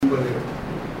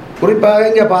குறிப்பாக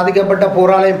இங்கே பாதிக்கப்பட்ட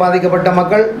போராலையும் பாதிக்கப்பட்ட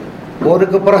மக்கள்,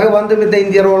 போருக்கு பிறகு வந்து இந்த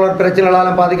இந்திய ரோலர்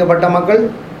பிரச்சனைகளாலும் பாதிக்கப்பட்ட மக்கள்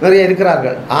நிறைய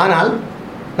இருக்கிறார்கள். ஆனால்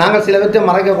நாங்கள் சிலவற்றை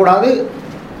மறைக்கக்கூடாது.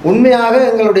 உண்மையாக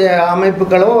எங்களுடைய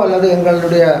அமைப்புகளோ அல்லது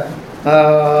எங்களுடைய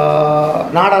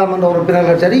நாடாளுமன்ற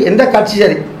உறுப்பினர்கள் சரி, எந்த கட்சி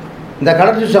சரி, இந்த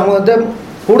கடற்கொள் சமூகத்தை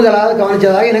கூடுதலாக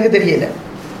கவனித்ததாக எனக்கு தெரியல.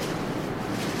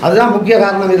 அதுதான் முக்கிய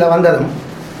காரணம் இதில் வந்ததும்.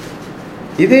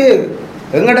 இது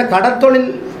எங்களோட கடற்தொழில்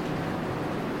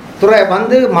துறை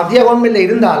வந்து மத்திய கவர்மெண்ட்டில்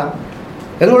இருந்தாலும்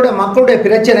எங்களுடைய மக்களுடைய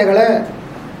பிரச்சனைகளை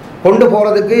கொண்டு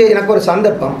போகிறதுக்கு எனக்கு ஒரு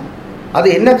சந்தர்ப்பம். அது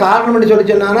என்ன காரணம்னு சொல்லி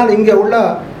சொன்னால், இங்கே உள்ள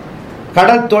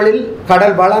கடல் தொழில்,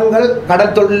 கடல் வளங்கள்,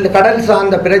 கடல்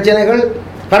சார்ந்த பிரச்சனைகள்,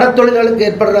 கடற்தொழில்களுக்கு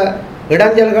ஏற்படுற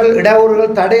இடைஞ்சல்கள்,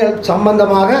 இடையூறுகள், தடைகள்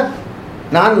சம்பந்தமாக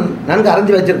நான் நன்கு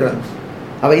அறிஞ்சு வச்சிருக்கிறேன்.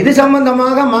 அப்போ இது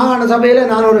சம்பந்தமாக மாகாண சபையில்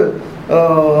நான் ஒரு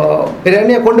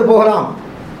பிரச்சனையை கொண்டு போகலாம்.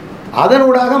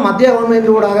 அதனூடாக மத்திய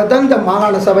கவர்மெண்ட் ஊடாகத்தான் இந்த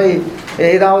மாகாண சபை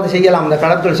ஏதாவது செய்யலாம் இந்த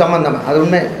கடற்தொழில் சம்பந்தமாக. அது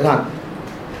உண்மை தான்.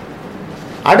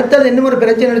 அடுத்தது இன்னும் ஒரு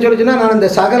பிரச்சனை சொல்லிச்சுன்னா, நான் இந்த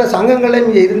சகல சங்கங்களையும்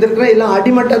இங்கே இருந்திருக்கிறேன். எல்லாம்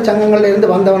அடிமட்ட சங்கங்களில்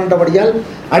இருந்து வந்தவன்றபடியால்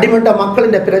அடிமட்ட மக்கள்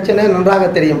இந்த பிரச்சனை நன்றாக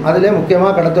தெரியும். அதில்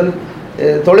முக்கியமாக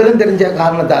தொழிலும் தெரிஞ்ச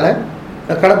காரணத்தால்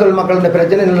கடற்தொழில் மக்கள் இந்த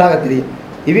பிரச்சனை நன்றாக தெரியும்.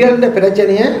 இவர்கள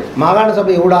பிரச்சனையை மாகாண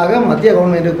சபை ஊடாக மத்திய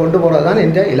கவர்மெண்ட்டுக்கு கொண்டு போகிறது தான்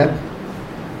என்ற இலக்கு.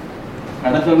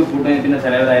 கடற்தொழில் கூட்டமைப்பின்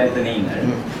தலைவராக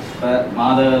நீங்கள் இப்போ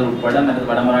மாதர் உட்பட மற்ற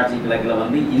வடமராட்சி கிழக்கில்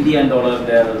வந்து இந்திய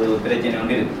டாலர் ஒரு பிரச்சனை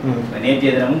ஒன்று இருக்கு.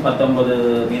 நேற்றைய தினமும் 19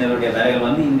 மீனவருடைய வேலைகள்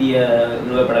வந்து இந்திய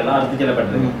நிறுவப்படலாம் அறுத்து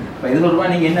செல்லப்பட்டிருக்கு. இப்போ இது தொடர்பாக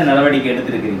நீங்கள் என்ன நடவடிக்கை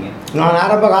எடுத்திருக்கிறீங்க? நான்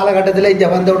ஆரம்ப காலகட்டத்தில் இங்கே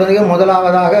வந்த உடனே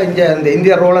முதலாவதாக இங்கே இந்த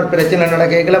இந்திய ரோலர் பிரச்சனை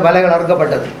நடக்கையில் வலைகள்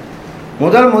அறுக்கப்பட்டது.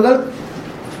 முதல்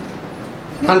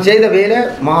நான் செய்த வேலை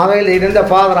மாவையில் இருந்த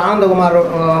ஃபாதர்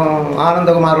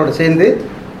ஆனந்தகுமாரோடு சேர்ந்து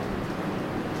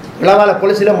இளவாலை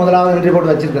போலீஸில் முதலாவது என்ட்ரி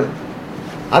போட்டு வச்சுருக்கேன்.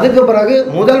 அதுக்கு பிறகு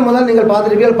முதல் நீங்கள்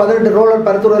பார்த்துருப்பீர்கள், 18 ரோலர்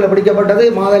பருத்துறையில் பிடிக்கப்பட்டது,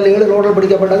 மாதல் 7 ரோலர்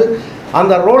பிடிக்கப்பட்டது.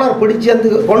 அந்த ரோலர் பிடிச்சு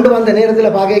கொண்டு வந்த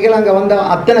நேரத்தில் பார்க்கல அங்கே வந்த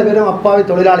அத்தனை பேரும் அப்பாவி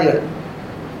தொழிலாளிகள்.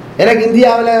 எனக்கு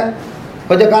இந்தியாவில்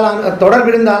கொஞ்ச காலம் தொடர்பு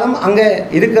இருந்தாலும் அங்கே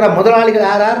இருக்கிற முதலாளிகள்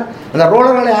யார் அந்த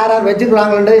ரோலர்களை யார்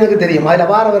வச்சுக்கிறாங்கன்றது எனக்கு தெரியும்.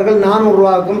 அதில் வாரவர்கள் 400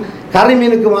 ரூபாய்க்கும்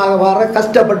கரிமீனுக்குமாக வர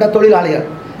கஷ்டப்பட்ட தொழிலாளிகள்.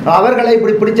 அவர்களை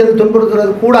இப்படி பிடிச்சது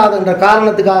துன்புறுத்துறது கூடாது என்ற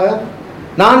காரணத்துக்காக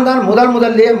நான் தான்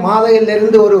முதல்லையே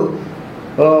மாதையிலிருந்து ஒரு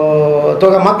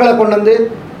தொகை மக்களை கொண்டு வந்து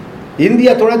இந்திய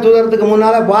துணை தூதரத்துக்கு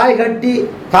முன்னால் வாய் கட்டி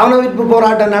கவனவிப்பு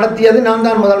போராட்டம் நடத்தியது நான்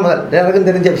தான் முதல் எனக்கும்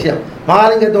தெரிஞ்ச விஷயம்.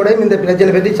 மகாலிங்கத்தோடையும் இந்த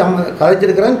பிரச்சனை பற்றி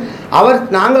கதைச்சிருக்கிறேன்.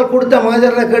 நாங்கள் கொடுத்த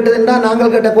மகஜரில் கேட்டதுன்னா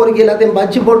நாங்கள் கேட்ட கோரிக்கை எல்லாத்தையும்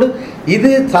வச்சு போட்டு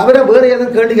இது தவிர வேறு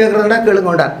எதுவும் கேள்வி கேட்குறதுனா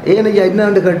கேளுங்கொண்டார். ஏனையா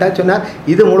என்னன்னு கேட்டால் சொன்னார்,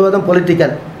 இது முழுவதும்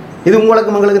பொலிட்டிக்கல், இது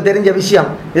உங்களுக்கு தெரிஞ்ச விஷயம்,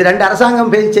 இது 2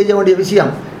 அரசாங்கம் பேசி செய்ய வேண்டிய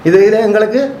விஷயம், இது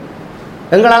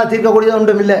எங்களால் தீர்க்கக்கூடியது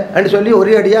ஒன்றும் இல்லை என்று சொல்லி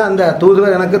ஒரே அடியாக அந்த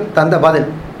தூதுவர் எனக்கு தந்த பதில்.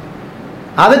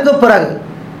 அதுக்கு பிறகு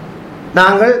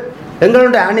நாங்கள்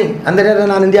எங்களுடைய அணி, அந்த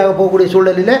நேரத்தில் நான் இந்தியாவுக்கு போகக்கூடிய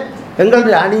சூழலில்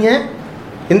எங்களுடைய அணியை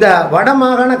இந்த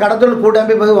வடமாகாண கடத்தொழில்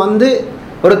கூட்டமைப்பு வந்து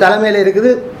ஒரு தலைமையில்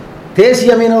இருக்குது.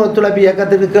 தேசிய மீனவ ஒத்துழைப்பு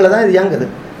இயக்கத்துக்கு கீழே தான் இது இயங்குது.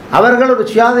 அவர்கள் ஒரு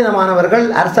சுயாதீனமானவர்கள்,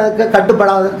 அரசுக்கு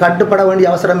கட்டுப்பட வேண்டிய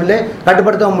அவசரம் இல்லை,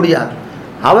 கட்டுப்படுத்த முடியாது.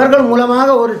 அவர்கள் மூலமாக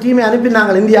ஒரு டீமை அனுப்பி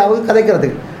நாங்கள் இந்தியாவுக்கு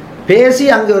கதைக்கிறதுக்கு பேசி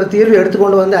அங்கே ஒரு தீர்வு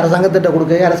எடுத்துக்கொண்டு வந்து அரசாங்கத்திட்ட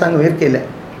கொடுக்க அரசாங்கம் ஏற்கல.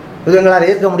 இது எங்களால்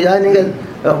ஏற்க முடியாது. நீங்கள்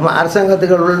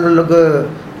அரசாங்கத்துக்கு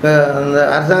அந்த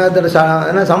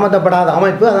அரசாங்கத்தில் சம்மந்தப்படாத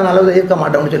அமைப்பு, அதனால் ஏற்க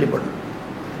மாட்டோம்னு சொல்லி போட்டோம்.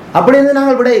 அப்படி இருந்து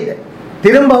நாங்கள் விடையில்லை.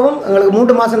 திரும்பவும் எங்களுக்கு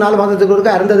 3 மாதம் 4 மாதத்துக்கு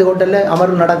கொடுக்க அருந்ததி ஹோட்டலில்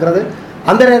அமர்வு நடக்கிறது.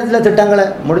 அந்த நேரத்தில் திட்டங்களை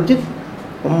முடித்து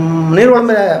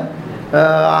நீர்வளம்பில்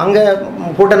அங்கே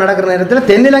கூட்டம் நடக்கிற நேரத்தில்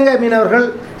தென்னிலங்கை மீனவர்கள்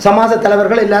சமாஜ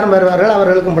தலைவர்கள் எல்லாரும் வருவார்கள்,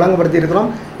 அவர்களுக்கும் விளங்கப்படுத்தி இருக்கிறோம்.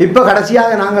 இப்போ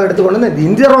கடைசியாக நாங்கள் எடுத்துக்கொண்டு இந்த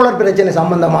இந்திய ரோலர் பிரச்சனை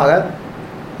சம்பந்தமாக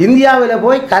இந்தியாவில்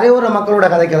போய் கரையோர மக்களோட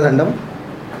கதைக்கிறது வேண்டும்,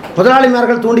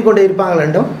 முதலாளிமார்கள் தூண்டிக்கொண்டே இருப்பாங்க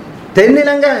வேண்டும்.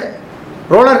 தென்னிலங்கை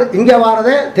ரோலர் இங்கே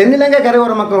வாரதை தென்னிலங்கை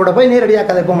கரையோர மக்களோட போய் நேரடியாக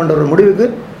கதைப்போம் என்ற ஒரு முடிவுக்கு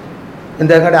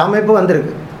இந்த எங்களுடைய அமைப்பு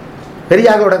வந்திருக்கு.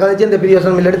 பெரியார்களோட கதைச்சு இந்த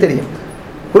பிரியோசனம் இல்லைன்னு தெரியும்.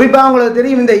 குறிப்பாக உங்களுக்கு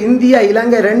தெரியும், இந்த இந்தியா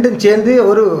இலங்கை ரெண்டும் சேர்ந்து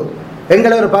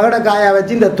எங்களை ஒரு பகடக்காயாக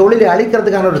வச்சு இந்த தொழிலை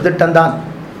அழிக்கிறதுக்கான ஒரு திட்டம் தான்.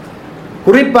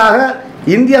 குறிப்பாக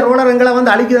இந்திய ரோலர் எங்களை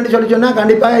வந்து அழிக்குதுன்னு சொல்லி சொன்னால்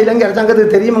கண்டிப்பாக இலங்கை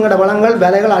அரசாங்கத்துக்கு தெரியும் எங்களோட வளங்கள்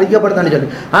வேலைகள் அழிக்கப்படுதுன்னு சொல்லி.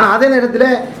 ஆனால் அதே நேரத்தில்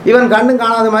இவன் கண்ணும்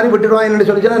காணாத மாதிரி விட்டுடுவான்னு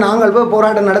சொல்லி சொன்னால் நாங்கள் போய்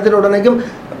போராட்டம் நடத்தின உடனேக்கும்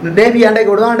நேபி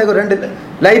அண்டைக்கு விடுவான், அன்றைக்கு 2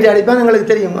 லைட் அடிப்பான்,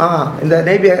 எங்களுக்கு தெரியும் இந்த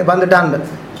நேபி வந்துட்டான்னு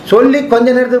சொல்லி கொஞ்ச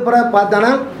நேரத்துக்கு பிறகு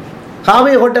பார்த்தானா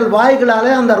காவி ஹோட்டல்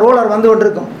வாய்களால் அந்த ரோலர் வந்து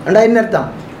கொண்டிருக்கும். என்ன அர்த்தம்?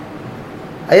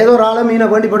 ஏதோ ஒரு ஆளை மீனை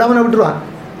வேண்டி போட்டு அவனை விட்டுருவான்.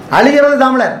 அழிகிறது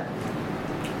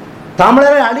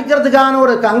தமிழரை அழிக்கிறதுக்கான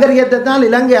ஒரு கங்கரியத்தை தான்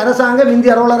இலங்கை அரசாங்கம்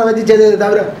இந்திய ரோலரை வச்சு செய்தது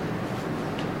தவிர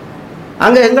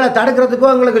அங்கே எங்களை தடுக்கிறதுக்கோ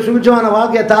எங்களுக்கு சுபிட்சமான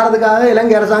வாழ்க்கையை தாரதுக்காக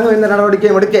இலங்கை அரசாங்கம் எந்த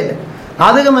நடவடிக்கையும் எடுக்கல.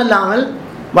 அதுவும் இல்லாமல்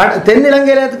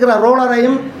தென்னிலங்கையில் இருக்கிற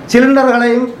ரோலரையும்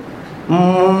சிலிண்டர்களையும்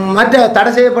மற்ற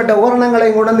தடை செய்யப்பட்ட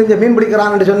உபகரணங்களையும் கொண்டு வந்து இங்கே மீன்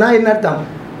பிடிக்கிறான்னு சொன்னால் என்ன அர்த்தம்?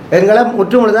 எங்களை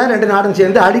முற்றுமுழுதாக 2 நாடும்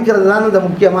சேர்ந்து அடிக்கிறது தான் இந்த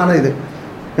முக்கியமான இது.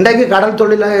 இன்றைக்கு கடல்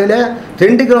தொழிலாளியில்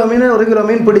 2 கிலோ மீன் 1 கிலோ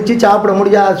மீன் பிடிச்சி சாப்பிட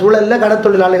முடியாத சூழலில் கடல்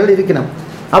தொழிலாளிகள் இருக்கணும்.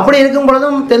 அப்படி இருக்கும்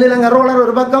பொழுதும் தென்னிலங்கை ரோலர்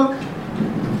ஒரு பக்கம்,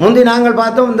 முந்தி நாங்கள்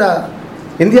பார்த்தோம் இந்த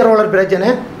இந்திய ரோலர் பிரச்சனை,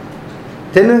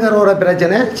 தென்னிலங்கை ரோலர்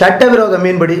பிரச்சனை, சட்டவிரோத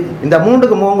மீன்பிடி, இந்த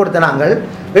 3க்கு முகம் கொடுத்த நாங்கள்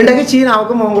இன்றைக்கு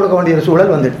சீனாவுக்கு முகம் கொடுக்க வேண்டிய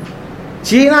சூழல் வந்துட்டு.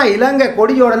 சீனா இலங்கை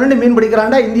கொடியோட நின்று மீன்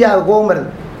பிடிக்கிறாண்டா இந்தியாவுக்கு கோபம் வருது.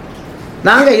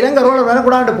 நாங்கள் இலங்கை ரோலர்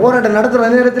வரக்கூடாது போராட்டம் நடத்துகிற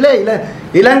நேரத்தில்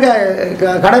இலங்கை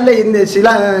கடலில் இந்த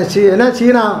சீனா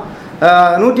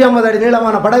 150 அடி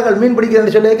நீளமான படகுகள் மீன்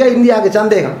பிடிக்கிறதுன்னு சொல்லியிருக்க இந்தியாவுக்கு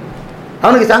சந்தேகம்.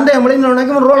 அவனுக்கு சந்தேகம்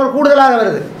முடிஞ்சவனுக்கும் ரோலர் கூடுதலாக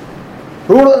வருது.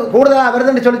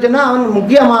 வருதுன்னு சொல்லி சொன்னால் அவன்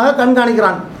முக்கியமாக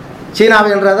கண்காணிக்கிறான்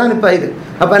சீனாவைன்றதான் இப்போ இது.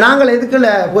 அப்போ நாங்கள் எதுக்குள்ள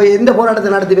போய் எந்த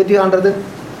போராட்டத்தை நடத்தி வெற்றி காண்றது?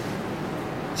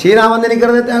 சீனா வந்து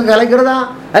நிற்கிறது கலைக்கிறதா,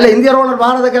 அல்ல இந்திய ரோலர்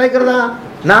பாரத கலைக்கிறதா?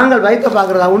 நாங்கள் வைத்த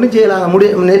பார்க்குறதா? ஒன்றும் செய்யலாத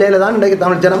நிலையில் தான் இன்றைக்கு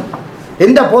தமிழ் ஜனம்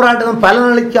எந்த போராட்டமும்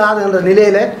பலனளிக்காத என்ற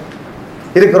நிலையில்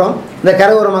இருக்கிறோம். இந்த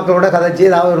கரையோர மக்களோட கதைச்சி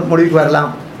ஏதாவது ஒரு முடிவுக்கு வரலாம்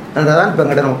என்றதான் இப்போ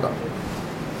எங்கள்கிட்ட நோக்கம்.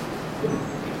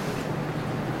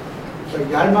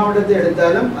 யாழ் மாவட்டத்தை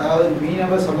எடுத்தாலும் அதாவது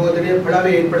மீனவ சமூகத்திலேயே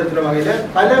பிளவை ஏற்படுத்துகிற வகையில்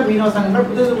பல மீனவ சங்கங்கள்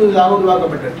புதுதாக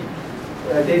உருவாக்கப்பட்டிருக்கு.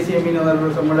 தேசிய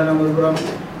மீனவர்கள் சம்மேளனம் ஒருபுறம்,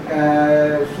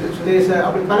 சுதேச,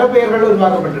 அப்படி பல பெயர்கள்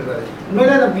உருவாக்கப்பட்டிருக்கிறது.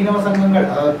 உண்மையில அந்த மீனவ சங்கங்கள்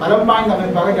அதாவது பலம் வாய்ந்த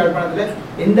அமைப்பாக யாழ்ப்பாணத்தில்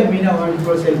எந்த மீனவ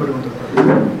அமைப்புகள் செயல்பட்டு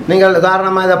கொண்டிருக்கிறது? நீங்கள்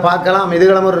உதாரணமாக இதை பார்க்கலாம்.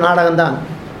 இதுகளும் ஒரு நாடகம்தான்.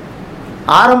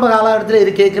 ஆரம்ப காலகட்டத்தில்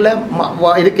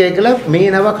இருக்கைக்கில்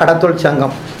மீனவ கடத்தொழில்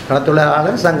சங்கம்,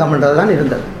 கடத்தொழிலாளர் சங்கம்ன்றது தான்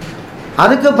இருந்தது.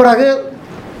 அதுக்கு பிறகு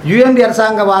யுஎன்பி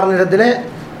அரசாங்க வார நேரத்தில்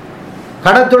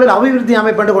கடற்தொழில் அபிவிருத்தி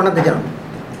அமைப்பு கொண்டு வந்துக்கணும்.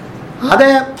 அதை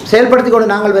செயல்படுத்தி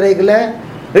கொண்டு நாங்கள் விரைவில்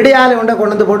இடையாலை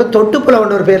கொண்டு வந்து போட்டு தொட்டுப்புல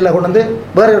ஒரு பேரில் கொண்டு வந்து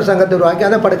வேறு ஒரு சங்கத்தை உருவாக்கி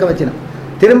அதை படுக்க வச்சினோம்.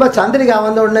 திரும்ப சந்திரிகா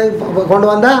வந்த உடனே கொண்டு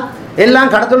வந்தால்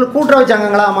எல்லாம் கடத்தொழில் கூட்டுறவு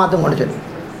சங்கங்களாக மாற்றும் கொண்டு சொல்லி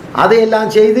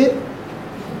அதையெல்லாம் செய்து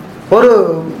ஒரு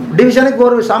டிவிஷனுக்கு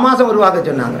ஒரு சமாசம் உருவாக்க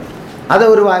சொன்னாங்க. அதை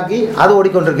உருவாக்கி அதை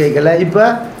ஓடிக்கொண்டிருக்கல. இப்போ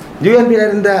யுஎன்பியில்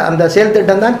இருந்த அந்த செயல்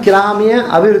திட்டம் தான் கிராமிய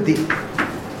அபிவிருத்தி.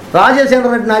 ராஜசேகர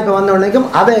ரெட்டி இப்போ வந்த உடனேக்கும்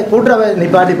அதை கூட்டுறவை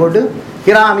நிப்பாட்டி போட்டு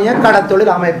கிராமிய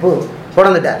கடத்தொழில் அமைப்பு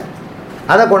கொண்டுட்டார்.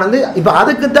 அதை கொண்டு இப்போ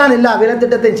அதுக்குத்தான் எல்லா வேலை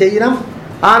திட்டத்தையும் செய்யணும்.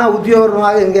 ஆனால்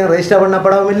உத்தியோகமாக எங்கேயும் ரெஜிஸ்டர்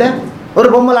பண்ணப்படவும் இல்லை. ஒரு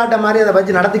பொம்மலாட்டம் மாதிரி அதை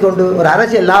வச்சு நடத்தி கொண்டு ஒரு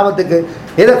அரசியல் லாபத்துக்கு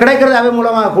ஏதோ கிடைக்கிறது அவை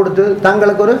மூலமாக கொடுத்து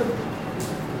தங்களுக்கு ஒரு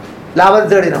லாபத்தை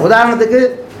தேடினோம். உதாரணத்துக்கு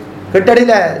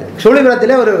கிட்டடியில்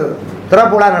சுழிபுரத்தில் ஒரு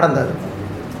திறப்புலா நடந்தது.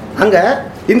 அங்கே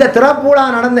இந்த திறப்புலா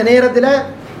நடந்த நேரத்தில்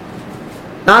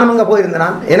நானும் அங்கே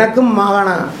போயிருந்தேன். எனக்கும் மாகாண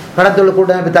கடத்தொழில்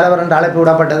கூட்டமைப்பு தலைவர் என்று அழைப்பு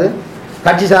விடப்பட்டது.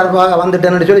 கட்சி சார்பாக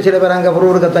வந்துட்டேன்னு சொல்லி சில பேர் அங்கே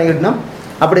பொருளுக்க தங்கிட்டோம்.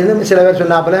 அப்படி இருந்து சில பேர்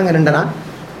சொன்னாப்பில் அங்கே நின்றனான்.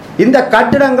 இந்த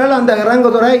கட்டிடங்கள் அந்த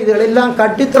இறங்குதுறை இதுகளெல்லாம்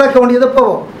கட்டி திறக்க வேண்டியது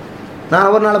போவோம்.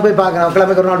 நான் ஒரு நாள் போய் பார்க்குறேன்,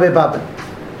 கிழமைக்கு ஒரு நாள் போய் பார்ப்பேன்.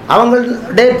 அவங்க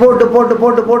டேட் போட்டு போட்டு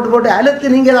போட்டு போட்டு போட்டு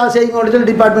அழுத்து நீங்கள் ஏதாவது செய்யுங்கன்னு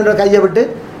சொல்லி டிபார்ட்மெண்ட்டை கையை விட்டு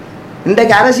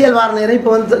இன்றைக்கு அரசியல் வார நேரம்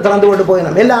இப்போ வந்து திறந்து போட்டு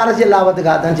போயிடணும். எல்லாம் அரசியல்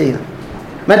லாபத்துக்காக தான் செய்யணும்,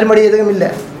 மற்றபடி எதுவும் இல்லை.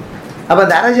 அப்போ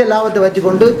அந்த அரசியல் லாபத்தை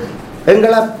வச்சுக்கொண்டு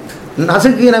எங்களை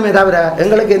நசுக்கினமே தவிர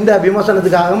எங்களுக்கு எந்த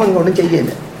விமர்சனத்துக்காகவும் அங்கே ஒன்றும்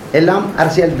செய்யலை. எல்லாம்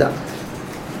அரசியல் தான்.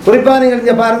 குறிப்பாக நீங்கள்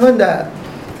இங்கே பாருங்கள், இந்த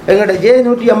எங்கள்கிட்ட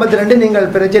J152 நீங்கள்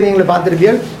பிரச்சனைகளை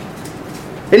பார்த்துருப்பீர்கள்.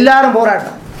 எல்லாரும்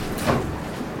போராட்டம்.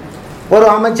 ஒரு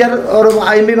அமைச்சர் ஒரு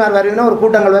எம்பிமார் வருவீங்கன்னா ஒரு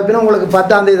கூட்டங்கள் வைப்பினா உங்களுக்கு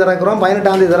 10ஆம் தேதி திறக்கிறோம்,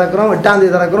 18ஆம் தேதி திறக்கிறோம், 8ஆம்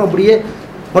தேதி திறக்கிறோம், இப்படியே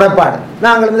முறைப்பாடு.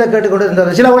 நாங்கள் இதை கேட்டுக்கொண்டு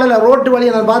இருந்தோம். சில ஊழலில் ரோட்டு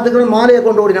வழியை நான் பார்த்துக்கிறோம், மாலையை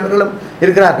கொண்டு ஓடினவர்களும்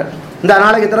இருக்கிறார்கள். இந்த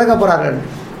நாளைக்கு திறக்க போகிறார்கள்.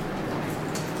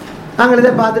 நாங்கள்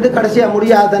இதை பார்த்துட்டு கடைசியாக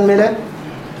முடியாத தன்மையில்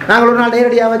நாங்கள் ஒரு நாள்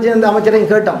நேரடியாக வச்சு இந்த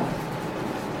அமைச்சரையும் கேட்டோம்.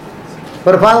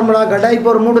 ஒரு ஃபார்முலா கேட்டால் இப்போ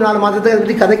ஒரு 3-4 மாதத்தை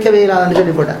பற்றி கதைக்கவே இல்லாதுன்னு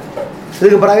சொல்லி போட்டேன்.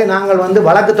 இதுக்கு பிறகு நாங்கள் வந்து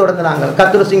வழக்கு தொடர்ந்து நாங்கள்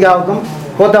கத்துரு சிங்காவுக்கும்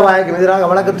கோத்தபாயக்கும் எதிராக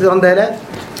வழக்கு திறந்ததில்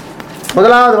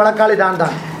முதலாவது வழக்காளி நான்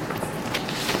தான்.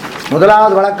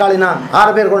 முதலாவது வழக்காளி நான்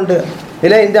 6 பேர் கொண்டு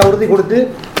இல்லை இந்த உறுதி கொடுத்து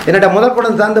என்னிட்ட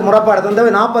முதற்கொண்டு தந்து முறைப்பாடு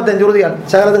தந்தவர் 45 உறுதிகள்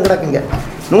சகலதும் கிடக்குங்க.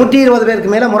 120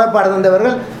 பேருக்கு மேலே முறைப்பாடு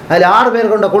தந்தவர்கள். அதில் 6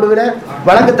 பேர் கொண்ட குழுவில்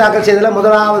வழக்கு தாக்கல் செய்ததில்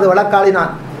முதலாவது வழக்காளி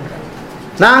நான்.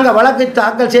 நாங்கள் வழக்கு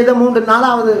தாக்கல் செய்த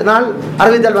 4வது நாள்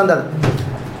அறிவித்தல் வந்தது.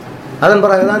 அதன்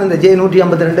பிறகுதான் இந்த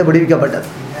J152 விடுவிக்கப்பட்டது.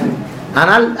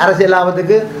 ஆனால் அரசியல்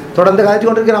லாபத்துக்கு தொடர்ந்து கதைச்சு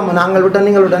கொண்டிருக்கிறோம். நாங்கள் விட்டோம்,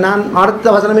 நீங்கள் விட்டோம். நான்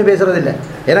அடுத்த வசனமே பேசுறதில்லை.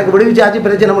 எனக்கு விடுவிச்சாச்சு,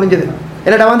 பிரச்சனை முடிஞ்சது.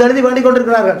 என்னிட்ட வந்து எழுதி வேண்டி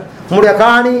கொண்டிருக்கிறார்கள், உங்களுடைய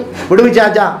காணி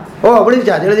விடுவிச்சாச்சா? ஓ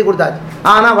விடுவிச்சாச்சு, எழுதி கொடுத்தாச்சு.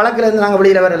 ஆனால் வழக்கிலேருந்து நாங்கள்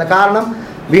வெளியில் வரல. காரணம்,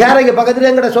 விகாரைக்கு பக்கத்தில்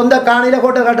எங்கள்கிட்ட சொந்த காணியில்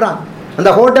ஹோட்டல் கட்டுறான். அந்த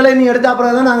ஹோட்டலை நீ எடுத்த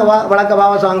அப்புறம் தான் நாங்கள் வழக்க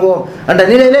வாபஸ் வாங்குவோம் என்ற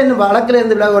நிலையில் இன்னும்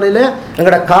வழக்கிலேருந்து விலகுவதில்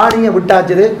எங்களோட காணியை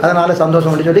விட்டாச்சுது. அதனால்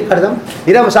சந்தோஷம் அப்படி சொல்லி கடிதம்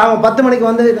இரவு 10 மணிக்கு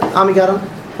வந்து ஆமிக்காரன்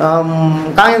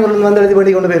காயங்குடிலேருந்து வந்து எழுதி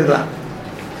பண்ணி கொண்டு போயிருக்கிறான்.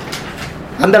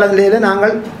 அந்த நிலையில்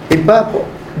நாங்கள் இப்போ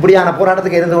இப்படியான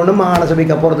போராட்டத்துக்கு இருந்து கொண்டு மாகாண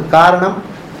சபைக்கு போகிறதுக்கு காரணம்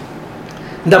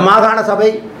இந்த மாகாண சபை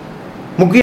முக்கிய